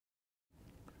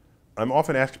I'm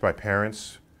often asked by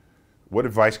parents, what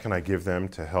advice can I give them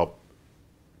to help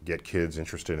get kids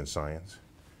interested in science?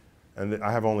 And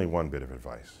I have only one bit of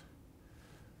advice.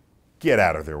 Get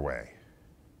out of their way.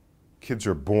 Kids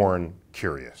are born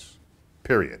curious,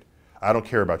 period. I don't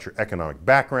care about your economic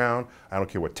background. I don't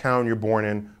care what town you're born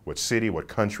in, what city, what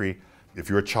country. If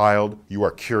you're a child, you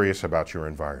are curious about your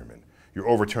environment. You're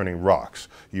overturning rocks.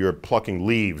 You're plucking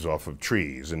leaves off of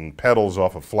trees and petals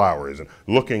off of flowers and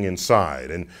looking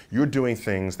inside. And you're doing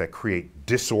things that create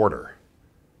disorder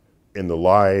in the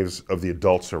lives of the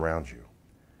adults around you.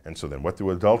 And so then what do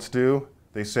adults do?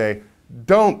 They say,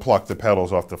 don't pluck the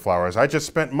petals off the flowers. I just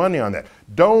spent money on that.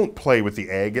 Don't play with the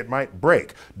egg. It might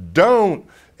break. Don't.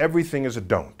 Everything is a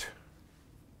don't.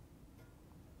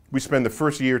 We spend the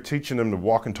first year teaching them to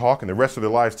walk and talk, and the rest of their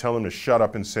lives telling them to shut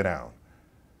up and sit down.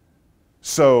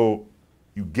 So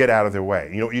you get out of their way.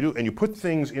 You know what you do? And you put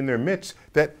things in their midst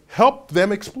that help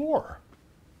them explore.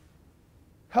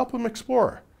 Help them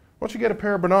explore. Why don't you get a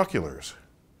pair of binoculars?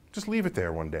 Just leave it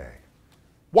there one day.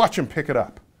 Watch them pick it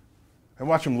up and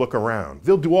watch them look around.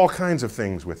 They'll do all kinds of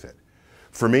things with it.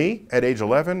 For me, at age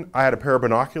 11, I had a pair of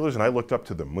binoculars and I looked up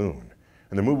to the moon.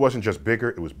 And the moon wasn't just bigger,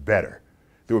 it was better.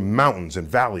 There were mountains and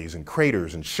valleys and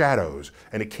craters and shadows,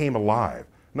 and it came alive.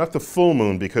 Not the full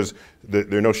moon, because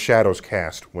there are no shadows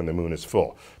cast when the moon is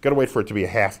full. Got to wait for it to be a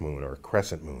half moon or a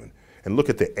crescent moon. And look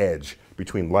at the edge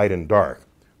between light and dark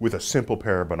with a simple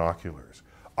pair of binoculars.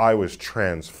 I was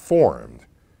transformed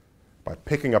by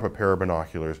picking up a pair of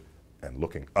binoculars and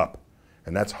looking up.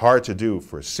 And that's hard to do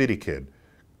for a city kid,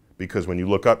 because when you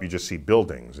look up, you just see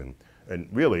buildings. And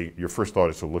really, your first thought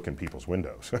is to look in people's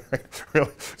windows.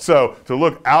 Really. So to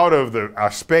look out of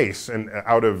our space and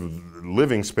out of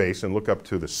living space and look up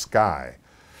to the sky,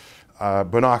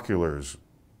 binoculars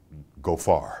go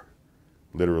far,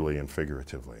 literally and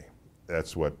figuratively.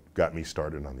 That's what got me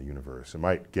started on the universe. It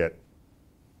might get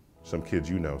some kids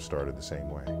you know started the same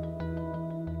way.